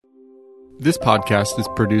This podcast is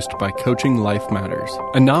produced by Coaching Life Matters,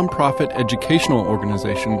 a nonprofit educational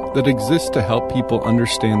organization that exists to help people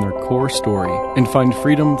understand their core story and find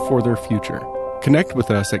freedom for their future. Connect with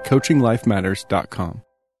us at coachinglifematters.com.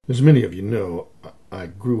 As many of you know, I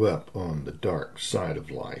grew up on the dark side of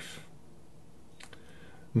life.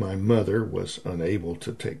 My mother was unable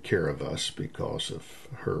to take care of us because of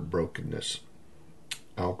her brokenness.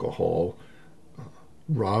 Alcohol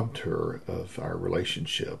robbed her of our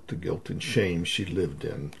relationship. The guilt and shame she lived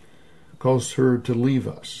in caused her to leave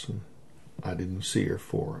us. I didn't see her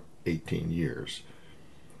for 18 years.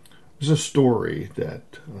 There's a story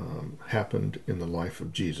that happened in the life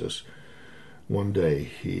of Jesus. One day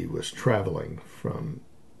he was traveling from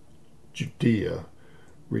Judea,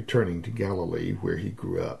 returning to Galilee where he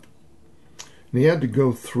grew up. And he had to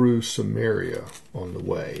go through Samaria on the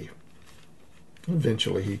way.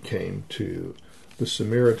 Eventually he came to the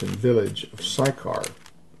Samaritan village of Sychar.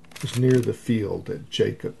 It was near the field that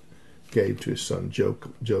Jacob gave to his son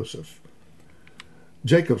Joseph.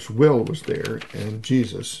 Jacob's well was there, and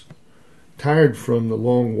Jesus, tired from the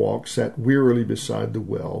long walk, sat wearily beside the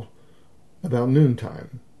well about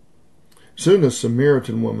noontime. Soon a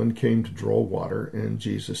Samaritan woman came to draw water, and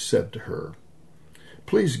Jesus said to her,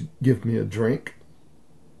 "Please give me a drink."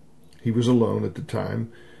 He was alone at the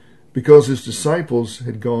time, because his disciples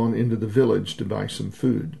had gone into the village to buy some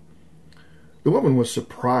food. The woman was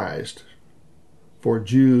surprised, for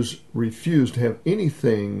Jews refused to have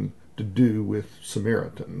anything to do with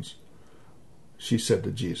Samaritans. She said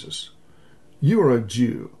to Jesus, "You are a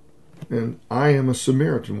Jew, and I am a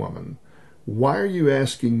Samaritan woman. Why are you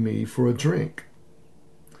asking me for a drink?"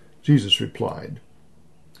 Jesus replied,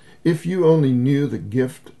 "If you only knew the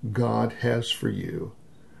gift God has for you,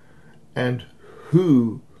 and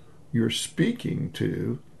who you're speaking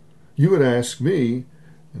to, you would ask me,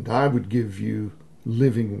 and I would give you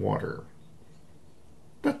living water."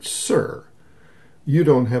 "But, sir, you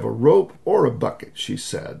don't have a rope or a bucket," she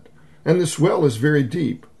said, "and this well is very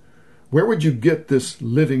deep. Where would you get this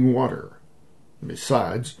living water?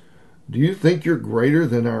 Besides, do you think you're greater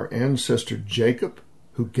than our ancestor Jacob,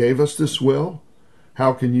 who gave us this well?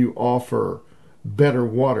 How can you offer better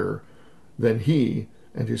water than he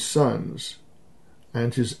and his sons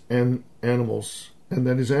and his animals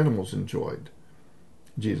enjoyed?"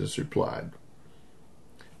 Jesus replied,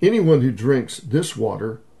 "Anyone who drinks this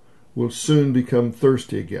water will soon become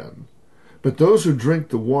thirsty again. But those who drink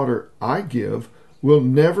the water I give will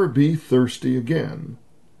never be thirsty again.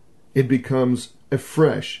 It becomes a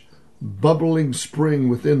fresh, bubbling spring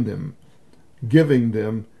within them, giving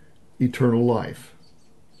them eternal life."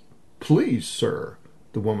 "Please, sir,"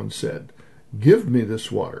 the woman said, "give me this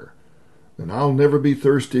water. Then I'll never be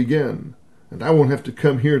thirsty again, and I won't have to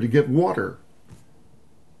come here to get water."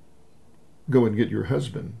 "Go and get your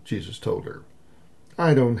husband," Jesus told her.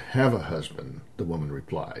 "I don't have a husband," the woman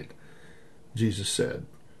replied. Jesus said,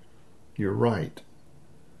 "You're right.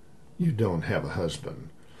 You don't have a husband,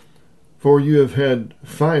 for you have had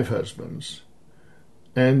 5 husbands,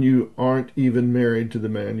 and you aren't even married to the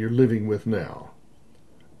man you're living with now.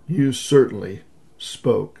 You certainly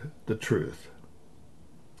spoke the truth."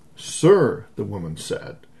 "Sir," the woman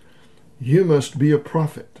said, "you must be a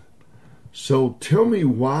prophet. So tell me,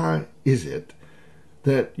 why is it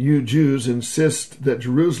that you Jews insist that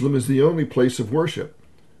Jerusalem is the only place of worship,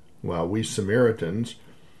 while we Samaritans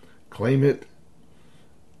claim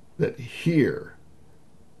that here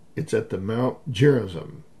it's at the Mount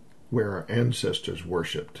Gerizim where our ancestors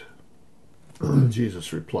worshipped?"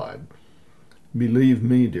 Jesus replied, "Believe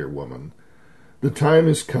me, dear woman, the time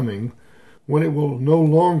is coming when it will no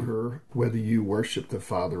longer whether you worship the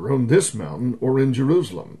Father on this mountain or in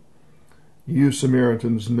Jerusalem. You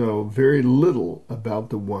Samaritans know very little about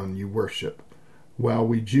the one you worship, while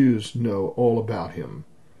we Jews know all about him.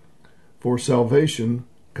 For salvation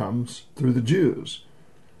comes through the Jews.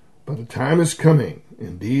 But a time is coming,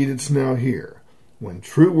 indeed it's now here, when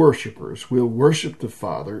true worshipers will worship the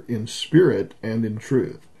Father in spirit and in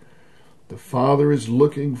truth. The Father is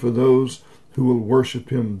looking for those who will worship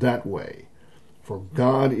him that way. For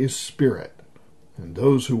God is spirit, and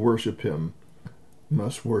those who worship him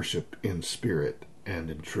must worship in spirit and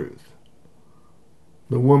in truth."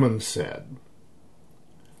 The woman said,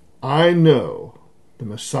 "I know the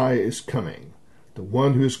Messiah is coming, the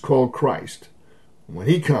one who is called Christ. When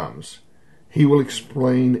he comes, he will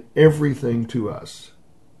explain everything to us."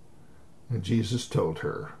 And Jesus told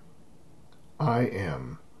her, "I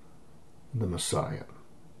am the Messiah."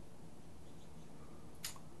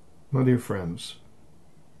 My dear friends,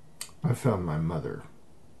 I found my mother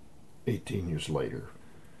 18 years later.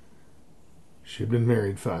 She had been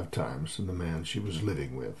married 5 times, and the man she was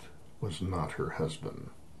living with was not her husband.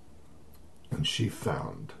 And she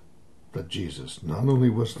found that Jesus not only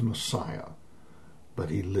was the Messiah, but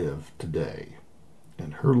he lived today.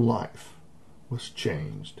 And her life was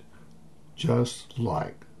changed, just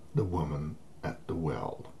like the woman at the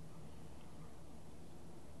well.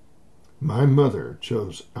 My mother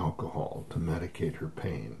chose alcohol to medicate her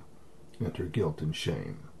pain and her guilt and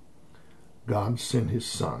shame. God sent his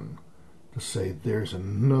Son to say there's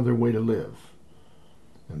another way to live,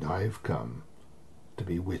 and I have come to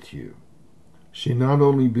be with you. She not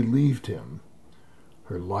only believed him,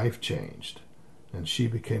 her life changed, and she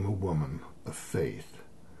became a woman of faith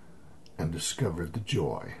and discovered the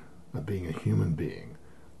joy of being a human being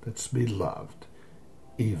that's beloved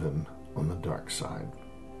even on the dark side.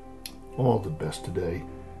 All the best today.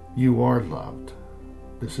 You are loved.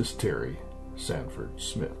 This is Terry Sanford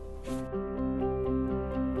Smith.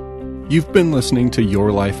 You've been listening to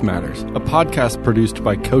Your Life Matters, a podcast produced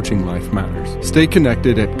by Coaching Life Matters. Stay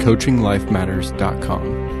connected at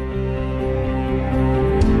coachinglifematters.com.